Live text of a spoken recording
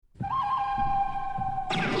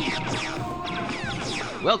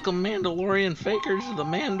Welcome, Mandalorian fakers, to the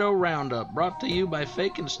Mando Roundup, brought to you by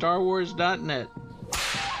FakinStarWars.net.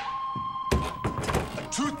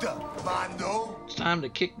 Chuta, Mando. It's time to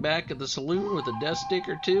kick back at the saloon with a death stick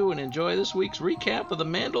or two and enjoy this week's recap of the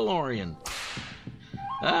Mandalorian.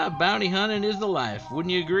 Bounty hunting is the life,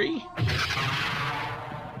 wouldn't you agree?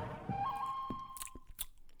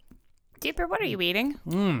 Deeper, what are you eating?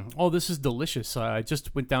 Oh, this is delicious. I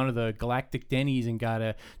just went down to the Galactic Denny's and got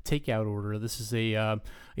a takeout order. This is a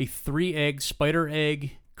 3-egg spider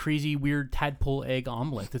egg, crazy weird tadpole egg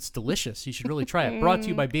omelet. It's delicious. You should really try it. Brought to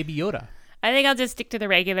you by Baby Yoda. I think I'll just stick to the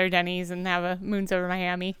regular Denny's and have a Moons Over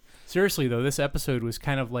Miami. Seriously, though, this episode was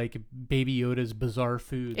kind of like Baby Yoda's bizarre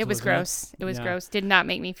foods. It was gross. It was gross. Did not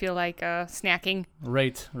make me feel like snacking.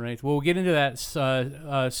 Right. Well, we'll get into that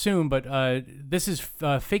soon, but this is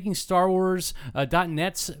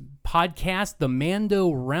FakingStarWars.net's podcast, The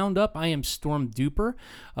Mando Roundup. I am Storm Duper.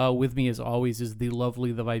 With me, as always, is the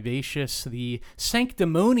lovely, the vivacious, the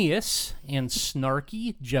sanctimonious, and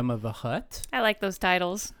snarky Gemma the Hutt. I like those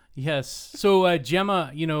titles. Yes. So,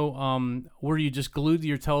 Gemma, were you just glued to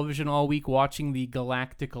your television all week watching the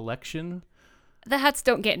Galactic election? The Hutts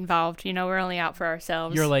don't get involved. We're only out for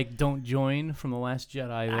ourselves. You're like, don't join from The Last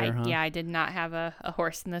Jedi there, huh? Yeah, I did not have a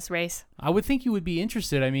horse in this race. I would think you would be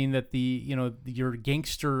interested. I mean, that your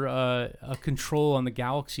gangster control on the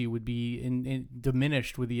galaxy would be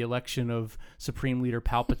diminished with the election of Supreme Leader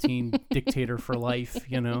Palpatine, dictator for life,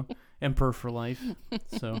 emperor for life.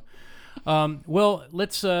 So... well,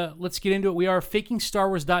 let's get into it. We are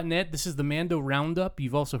FakingStarWars.net. This is the Mando Roundup.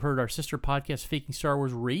 You've also heard our sister podcast, Faking Star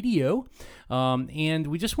Wars Radio. And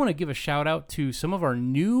we just want to give a shout out to some of our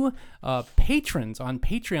new patrons on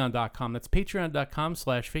Patreon.com. That's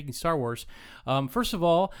Patreon.com/FakingStarWars. First of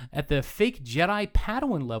all, at the Fake Jedi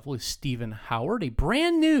Padawan level is Stephen Howard, a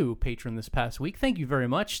brand new patron this past week. Thank you very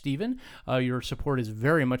much, Stephen. Your support is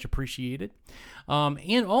very much appreciated.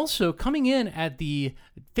 And also coming in at the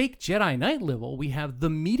Fake Jedi Knight level, we have the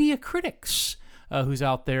Media Critics, who's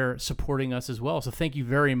out there supporting us as well. So thank you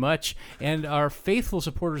very much. And our faithful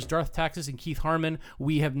supporters, Darth Taxis and Keith Harmon,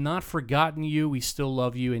 we have not forgotten you. We still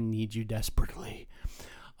love you and need you desperately.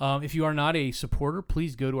 If you are not a supporter,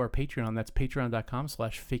 please go to our Patreon. That's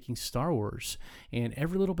patreon.com/FakingStarWars. And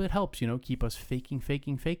every little bit helps, keep us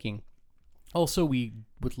faking. Also, we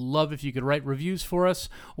would love if you could write reviews for us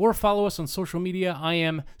or follow us on social media. I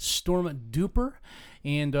am Storm Duper.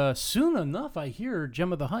 And soon enough, I hear,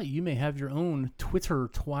 Gemma the Hutt, you may have your own Twitter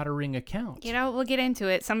twattering account. We'll get into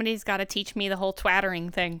it. Somebody's got to teach me the whole twattering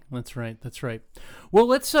thing. That's right. Well,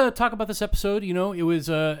 let's talk about this episode. It was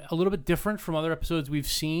a little bit different from other episodes we've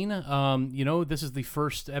seen. This is the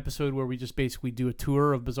first episode where we just basically do a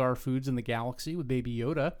tour of bizarre foods in the galaxy with Baby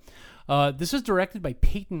Yoda. This is directed by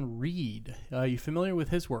Peyton Reed. You familiar with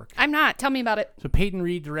his work? I'm not. Tell me about it. So Peyton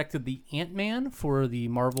Reed directed the Ant-Man for the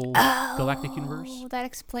Marvel Galactic Universe. That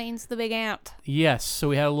explains the big ant. Yes. So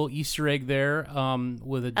we had a little Easter egg there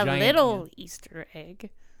with a giant... A little Easter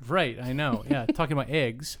egg. Right. I know. Yeah. Talking about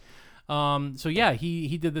eggs.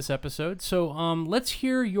 He did this episode. So let's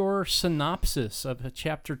hear your synopsis of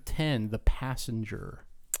Chapter 10, The Passenger.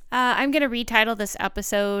 I'm going to retitle this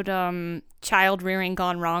episode Child Rearing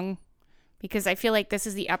Gone Wrong, because I feel like this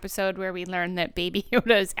is the episode where we learn that Baby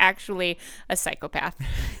Yoda is actually a psychopath.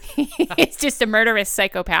 He's just a murderous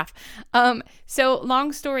psychopath. So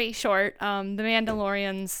long story short, the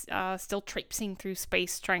Mandalorian's still traipsing through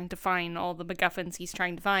space trying to find all the MacGuffins he's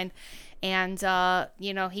trying to find. And,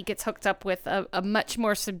 he gets hooked up with a much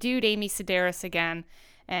more subdued Amy Sedaris again.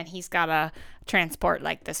 And he's got to transport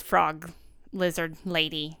like this frog lizard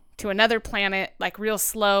lady to another planet, like real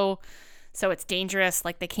slow. So it's dangerous,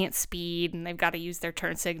 like they can't speed and they've got to use their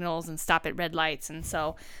turn signals and stop at red lights. And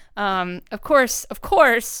so, of course,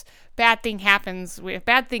 bad things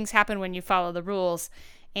happen when you follow the rules.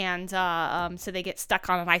 And so they get stuck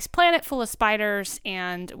on a nice planet full of spiders.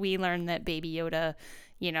 And we learn that Baby Yoda,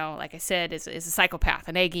 like I said, is a psychopath,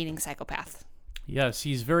 an egg-eating psychopath. Yes,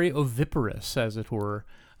 he's very oviparous, as it were.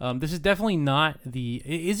 This is definitely not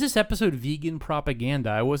is this episode vegan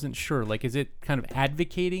propaganda? I wasn't sure. Like, is it kind of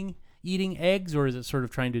advocating eating eggs, or is it sort of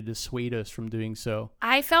trying to dissuade us from doing so?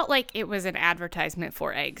 I felt like it was an advertisement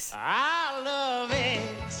for eggs. I love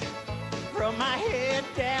eggs from my head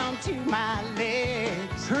down to my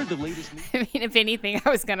legs. Heard the latest. I mean, if anything, I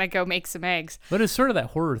was gonna go make some eggs. But it's sort of that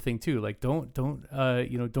horror thing too. Like, don't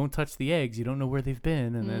touch the eggs. You don't know where they've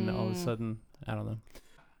been, and then all of a sudden, I don't know.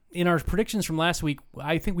 in our predictions from last week,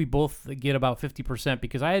 I think we both get about 50%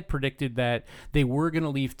 because I had predicted that they were going to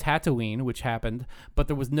leave Tatooine, which happened, but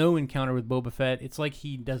there was no encounter with Boba Fett. It's like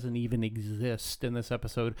he doesn't even exist in this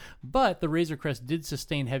episode. But the Razor Crest did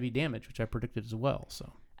sustain heavy damage, which I predicted as well.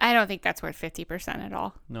 So I don't think that's worth 50% at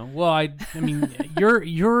all. no, well, I mean,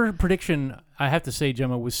 your prediction, I have to say,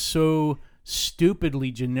 Gemma, was so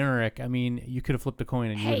stupidly generic. I mean, you could have flipped a coin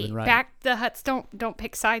and you would have Hey, been right. back the Hutts don't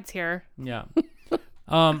pick sides here. Yeah.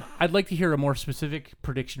 I'd like to hear a more specific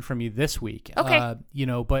prediction from you this week. Okay.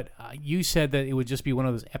 But you said that it would just be one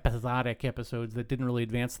of those episodic episodes that didn't really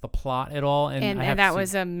advance the plot at all. And that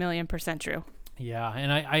was 1,000,000% true. Yeah,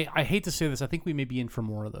 and I hate to say this. I think we may be in for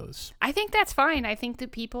more of those. I think that's fine. I think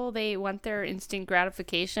that people, they want their instant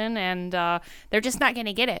gratification, and they're just not going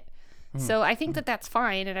to get it. So I think that that's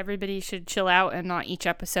fine, and everybody should chill out, and not each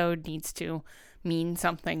episode needs to mean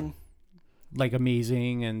something. Like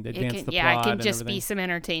amazing and advance the plot. Yeah, it can and just everything. be some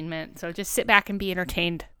entertainment. So just sit back and be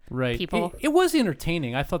entertained, right. people. It was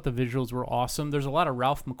entertaining. I thought the visuals were awesome. There's a lot of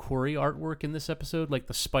Ralph McQuarrie artwork in this episode, like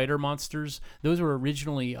the spider monsters. Those were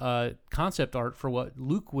originally concept art for what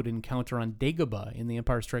Luke would encounter on Dagobah in The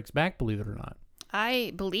Empire Strikes Back, believe it or not.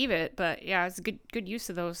 I believe it, but yeah, it's a good use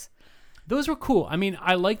of those. Those were cool. I mean,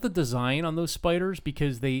 I like the design on those spiders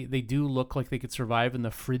because they do look like they could survive in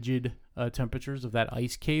the frigid temperatures of that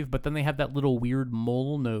ice cave, but then they have that little weird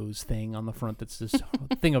mole nose thing on the front that's this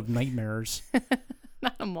thing of nightmares.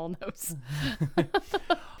 Not a mole nose.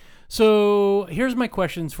 So here's my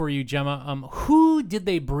questions for you, Gemma. Who did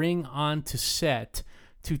they bring on to set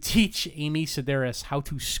to teach Amy Sedaris how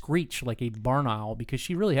to screech like a barn owl? Because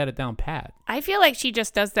she really had it down pat. I feel like she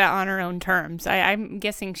just does that on her own terms. I'm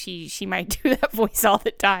guessing she might do that voice all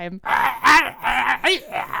the time.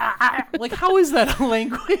 Like, how is that a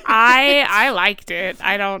language? I liked it.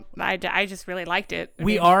 I just really liked it.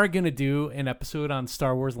 We are going to do an episode on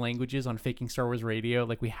Star Wars languages on Faking Star Wars Radio.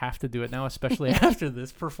 Like, we have to do it now, especially after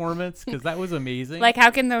this performance, because that was amazing. Like,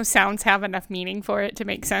 how can those sounds have enough meaning for it to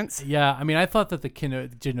make sense? Yeah, I mean, I thought that the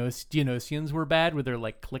Geonosians were bad with their,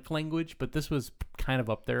 like, click language, but this was kind of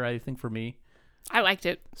up there, I think, for me. I liked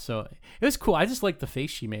it. So it was cool. I just liked the face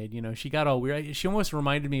she made. You know, she got all weird. She almost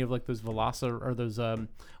reminded me of like those or those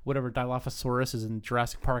whatever Dilophosaurus is in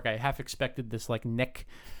Jurassic Park. I half expected this neck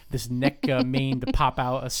mane to pop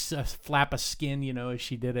out, a flap of skin, you know, as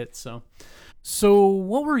she did it. So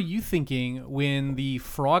what were you thinking when the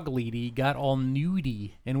frog lady got all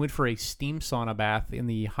nudie and went for a steam sauna bath in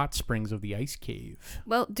the hot springs of the ice cave?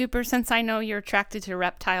 Well, Duper, since I know you're attracted to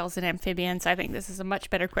reptiles and amphibians, I think this is a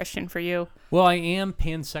much better question for you. Well, I am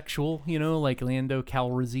pansexual, you know, like Lando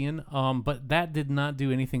Calrissian, but that did not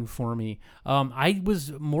do anything for me. I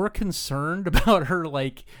was more concerned about her,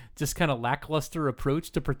 like, just kind of lackluster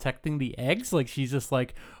approach to protecting the eggs. Like, she's just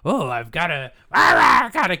like, oh, I've got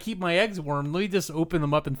to keep my eggs warm. Let me just open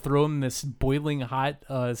them up and throw them in this boiling hot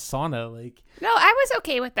sauna. Like, no, I was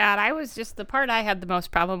okay with that. I was just, the part I had the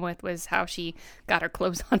most problem with was how she got her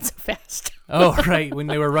clothes on so fast. Oh, right. When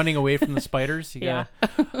they were running away from the spiders. Yeah.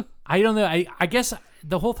 I don't know. I guess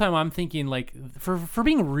the whole time I'm thinking, like, for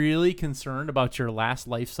being really concerned about your last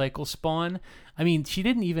life cycle spawn, I mean, she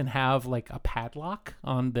didn't even have, like, a padlock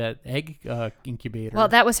on that egg incubator. Well,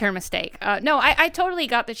 that was her mistake. No, I totally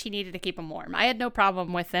got that she needed to keep them warm. I had no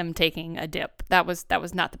problem with them taking a dip. That was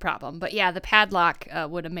not the problem. But yeah, the padlock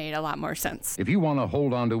would have made a lot more sense. If you want to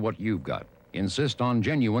hold on to what you've got, insist on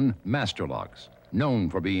genuine master locks, known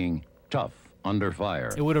for being tough under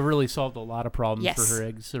fire. It would have really solved a lot of problems Yes. for her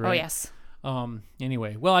eggs. Right? Oh, yes.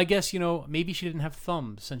 Anyway, well, I guess, you know, maybe she didn't have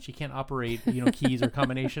thumbs and she can't operate, you know, keys or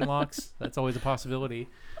combination locks. That's always a possibility.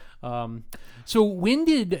 So when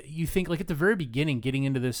did you think, like at the very beginning, getting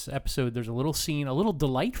into this episode, there's a little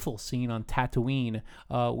delightful scene on Tatooine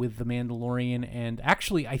with the Mandalorian. And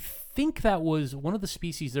actually, I think that was one of the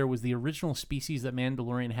species there was the original species that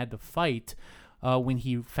Mandalorian had to fight when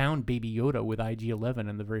he found Baby Yoda with IG-11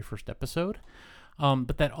 in the very first episode.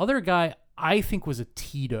 But that other guy, I think, was a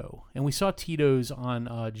Tito. And we saw Titos on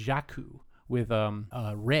Jakku with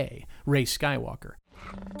Rey Skywalker.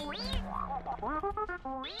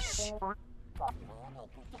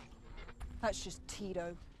 That's just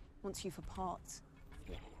Tito. Wants you for parts.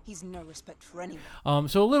 He's no respect for anyone.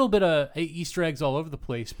 So a little bit of Easter eggs all over the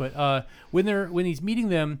place. But when he's meeting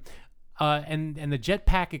them, and the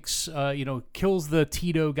jetpack kills the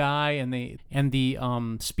Tito guy, and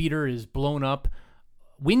the speeder is blown up.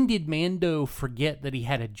 When did Mando forget that he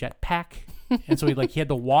had a jetpack? And so he had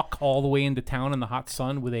to walk all the way into town in the hot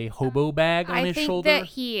sun with a hobo bag on his shoulder. I think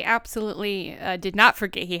that he absolutely did not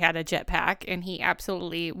forget he had a jetpack, and he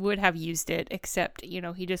absolutely would have used it, except,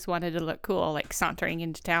 he just wanted to look cool, like sauntering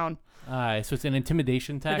into town. So it's an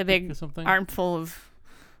intimidation tactic with a big or something? armful of,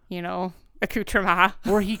 accoutrement.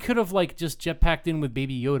 Or he could have just jetpacked in with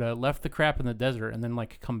Baby Yoda, left the crap in the desert, and then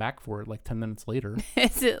come back for it 10 minutes later.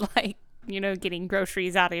 Is it like, getting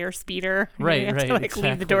groceries out of your speeder? Right, you have right. to, Exactly.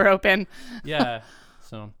 leave the door open. Yeah.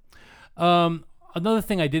 So, another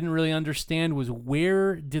thing I didn't really understand was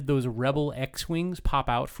where did those rebel X-wings pop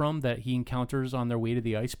out from that he encounters on their way to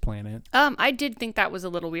the ice planet? I did think that was a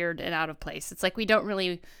little weird and out of place. It's like we don't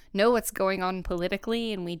really know what's going on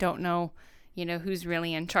politically, and we don't know, who's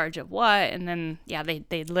really in charge of what. And then,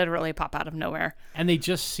 they literally pop out of nowhere. And they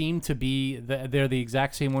just seem to be, they're the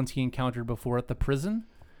exact same ones he encountered before at the prison.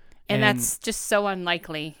 And that's just so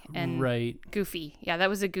unlikely and right. goofy. Yeah, that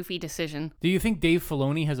was a goofy decision. Do you think Dave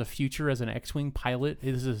Filoni has a future as an X-wing pilot?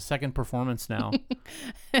 It is his second performance now.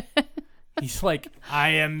 He's like, I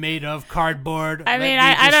am made of cardboard. I mean,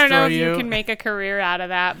 I don't know if you can make a career out of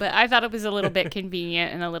that, but I thought it was a little bit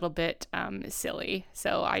convenient and a little bit silly.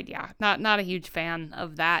 So not a huge fan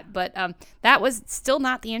of that. But that was still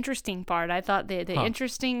not the interesting part. I thought the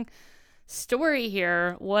interesting story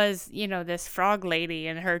here was, this frog lady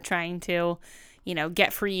and her trying to,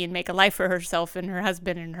 get free and make a life for herself and her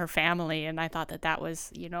husband and her family. And I thought that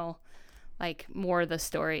was, more the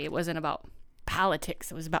story. It wasn't about politics.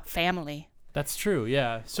 It was about family. That's true,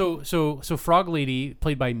 yeah. So Frog Lady,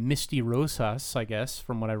 played by Misty Rosas, I guess,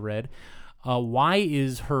 from what I read. Why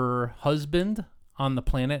is her husband on the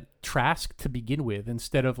planet Trask to begin with,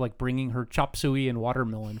 instead of bringing her chop suey and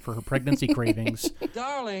watermelon for her pregnancy cravings?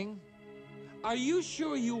 Darling, are you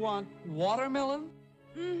sure you want watermelon?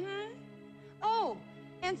 Mm-hmm. Oh,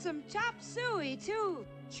 and some chop suey, too.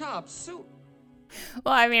 Chop suey?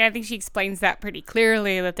 Well, I mean, I think she explains that pretty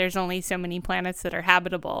clearly, that there's only so many planets that are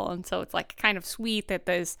habitable. And so it's kind of sweet that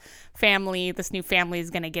this new family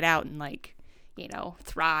is going to get out and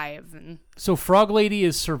thrive. And so Frog Lady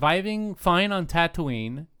is surviving fine on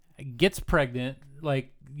Tatooine, gets pregnant,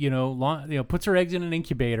 puts her eggs in an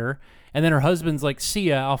incubator, and then her husband's like, see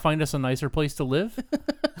ya, I'll find us a nicer place to live.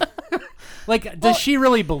 Does she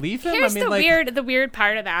really believe him? Here's the weird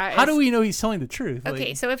part of that. How do we know he's telling the truth?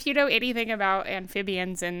 Okay, so if you know anything about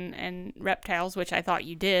amphibians and reptiles, which I thought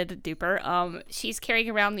you did, Duper, she's carrying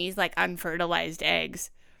around these unfertilized eggs,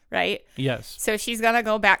 right? Yes. So she's gonna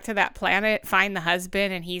go back to that planet, find the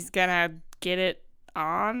husband, and he's gonna get it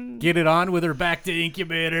on. Get it on with her back to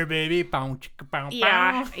incubator, baby. Bow, chicka, bow,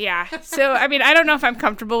 bow. Yeah. So, I mean, I don't know if I'm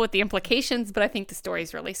comfortable with the implications, but I think the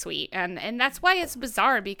story's really sweet. And that's why it's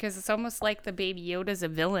bizarre, because it's almost like the Baby Yoda's a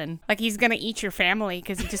villain. He's going to eat your family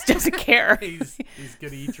because he just doesn't care. He's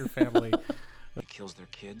going to eat your family. He kills their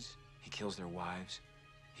kids. He kills their wives.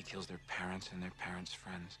 He kills their parents and their parents'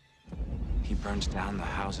 friends. He burns down the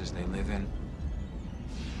houses they live in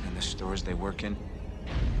and the stores they work in.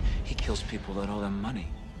 He kills people that owe them money.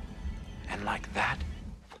 And like that,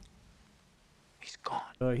 he's gone.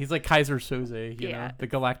 He's like Kaiser Soze, you Yeah. know, the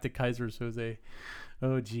galactic Kaiser Soze.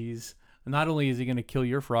 Oh, geez. Not only is he going to kill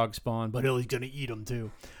your frog spawn, but he's going to eat them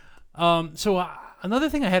too. Another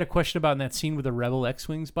thing I had a question about in that scene with the Rebel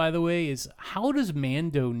X-Wings, by the way, is how does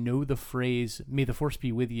Mando know the phrase, may the Force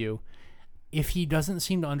be with you, if he doesn't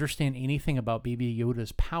seem to understand anything about Baby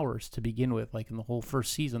Yoda's powers to begin with? In the whole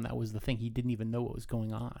first season, that was the thing. He didn't even know what was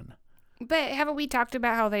going on. But haven't we talked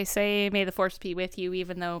about how they say, may the Force be with you,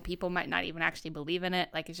 even though people might not even actually believe in it?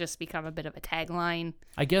 It's just become a bit of a tagline.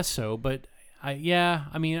 I guess so, but I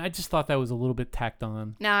just thought that was a little bit tacked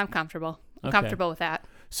on. No, I'm comfortable. I'm Okay. comfortable with that.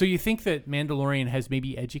 So you think that Mandalorian has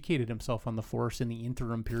maybe educated himself on the Force in the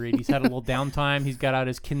interim period? He's had a little downtime. He's got out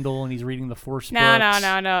his Kindle and he's reading the Force books.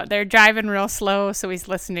 No. They're driving real slow, so he's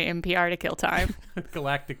listening to NPR to kill time.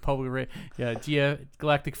 Galactic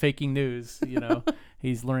Galactic faking news.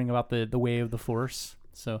 He's learning about the way of the Force.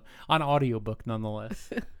 So on audiobook, nonetheless.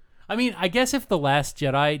 I mean, I guess if The Last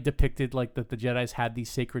Jedi depicted that the Jedis had these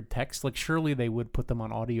sacred texts, surely they would put them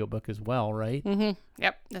on audiobook as well, right? Mm-hmm.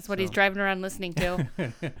 Yep, that's what he's driving around listening to.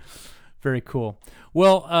 Very cool.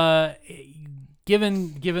 Well,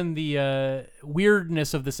 given the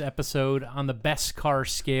weirdness of this episode on the Beskar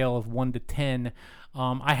scale of 1 to 10,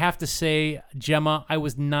 I have to say, Gemma, I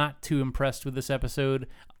was not too impressed with this episode.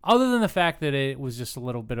 Other than the fact that it was just a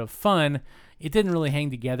little bit of fun, it didn't really hang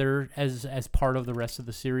together as part of the rest of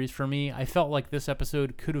the series for me. I felt like this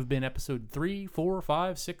episode could have been episode 3, 4,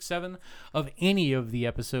 5, 6, 7 of any of the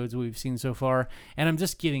episodes we've seen so far, and I'm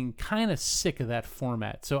just getting kind of sick of that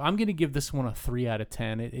format. So I'm going to give this one a 3 out of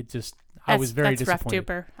 10. I was very that's disappointed.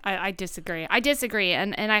 rough, Duper. I disagree.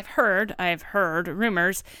 And I've heard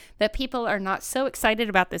rumors that people are not so excited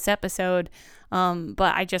about this episode.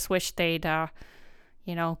 But I just wish they'd,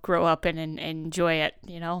 grow up and enjoy it.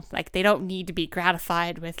 Like they don't need to be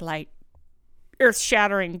gratified with like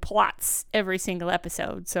earth-shattering plots every single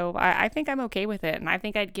episode. So I think I'm okay with it, and I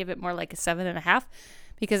think I'd give it more like a 7.5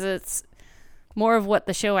 because it's more of what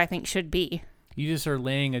the show I think should be. You just are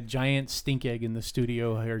laying a giant stink egg in the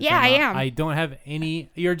studio here. Yeah, Gemma. I am. I don't have any.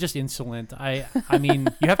 You're just insolent. I mean,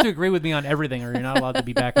 you have to agree with me on everything, or you're not allowed to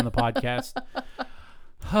be back on the podcast.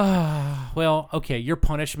 Well, okay. Your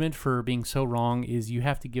punishment for being so wrong is you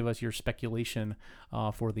have to give us your speculation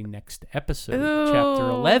for the next episode, chapter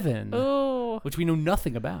 11, which we know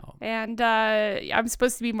nothing about. And I'm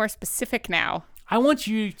supposed to be more specific now. I want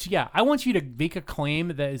you to make a claim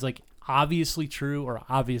that is like obviously true or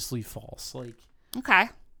obviously false. Like, okay.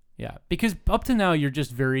 Yeah, because up to now you're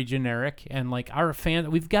just very generic, and like our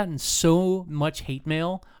we've gotten so much hate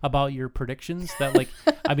mail about your predictions that like,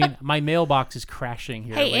 I mean, my mailbox is crashing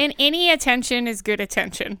here. Hey, and any attention is good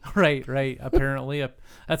attention. Right. Apparently,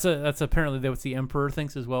 that's apparently what the Emperor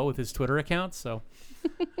thinks as well with his Twitter account. So,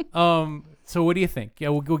 so what do you think? Yeah,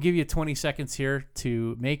 we'll give you 20 seconds here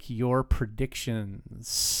to make your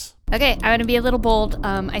predictions. Okay, I'm going to be a little bold.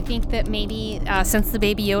 I think that maybe since the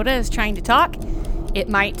baby Yoda is trying to talk, it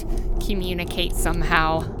might communicate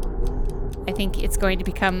somehow. I think it's going to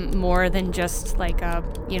become more than just like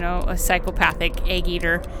a psychopathic egg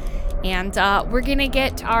eater. And we're going to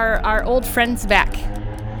get our old friends back.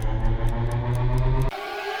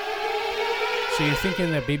 So you're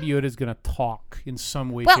thinking that Baby Yoda is going to talk in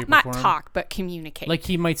some way, shape, or form? Well, not talk, but communicate. Like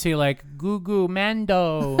he might say like, "Goo goo,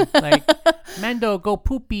 Mando," like, "Mando, go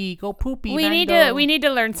poopy, Mando." We need to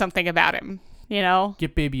learn something about him.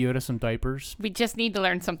 Get Baby Yoda some diapers. We just need to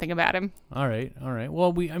learn something about him. All right.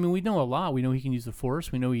 Well, we know a lot. We know he can use the Force.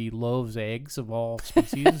 We know he loves eggs of all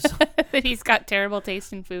species. That he's got terrible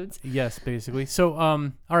taste in foods. Yes, basically. So,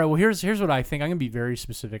 all right. Well, here's what I think. I'm gonna be very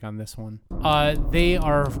specific on this one. They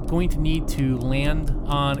are going to need to land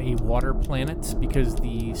on a water planet because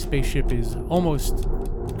the spaceship is almost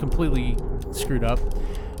completely screwed up.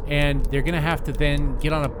 And they're going to have to then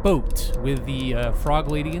get on a boat with the frog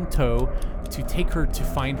lady in tow to take her to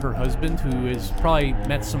find her husband, who has probably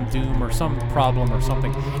met some doom or some problem or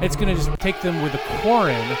something. It's going to just take them with a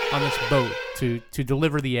Quarren on this boat to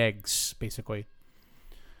deliver the eggs, basically.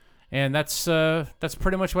 And that's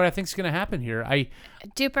pretty much what I think is going to happen here.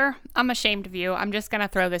 Duper, I'm ashamed of you. I'm just going to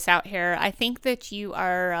throw this out here. I think that you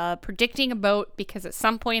are predicting a boat because at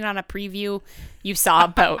some point on a preview, you saw a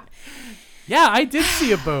boat. Yeah, I did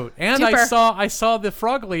see a boat, and Duper. I saw the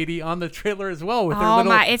frog lady on the trailer as well with her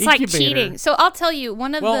little it's incubator. like cheating. So I'll tell you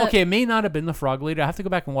okay, it may not have been the frog lady. I have to go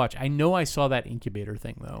back and watch. I know I saw that incubator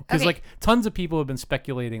thing though, because like tons of people have been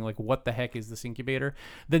speculating like what the heck is this incubator.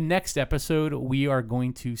 The next episode we are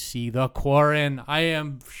going to see the Quarren. I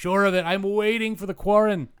am sure of it. I'm waiting for the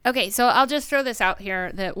Quarren. Okay, so I'll just throw this out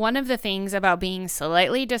here that one of the things about being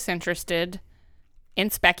slightly disinterested in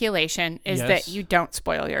speculation is that you don't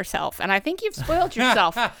spoil yourself, and I think you've spoiled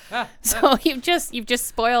yourself. So you've just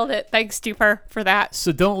spoiled it. Thanks, Duper, for that.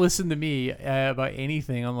 So don't listen to me about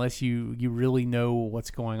anything unless you really know what's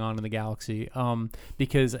going on in the galaxy,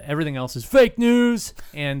 because everything else is fake news,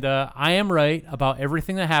 and I am right about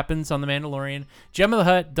everything that happens on The Mandalorian. Jemma the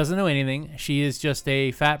Hutt doesn't know anything. She is just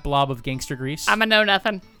a fat blob of gangster grease. I'm a know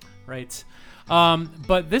nothing. Right.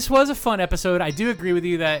 But this was a fun episode. I do agree with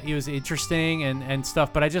you that it was interesting and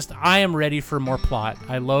stuff, but I am ready for more plot.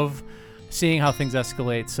 I love seeing how things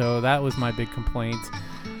escalate, so that was my big complaint.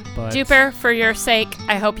 But Duper, for your sake,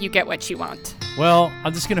 I hope you get what you want. Well,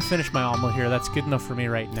 I'm just going to finish my omelet here. That's good enough for me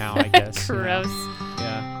right now, I guess. Gross.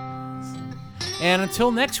 Yeah. And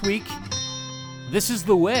until next week, this is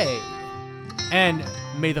the way, and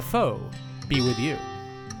may the foe be with you.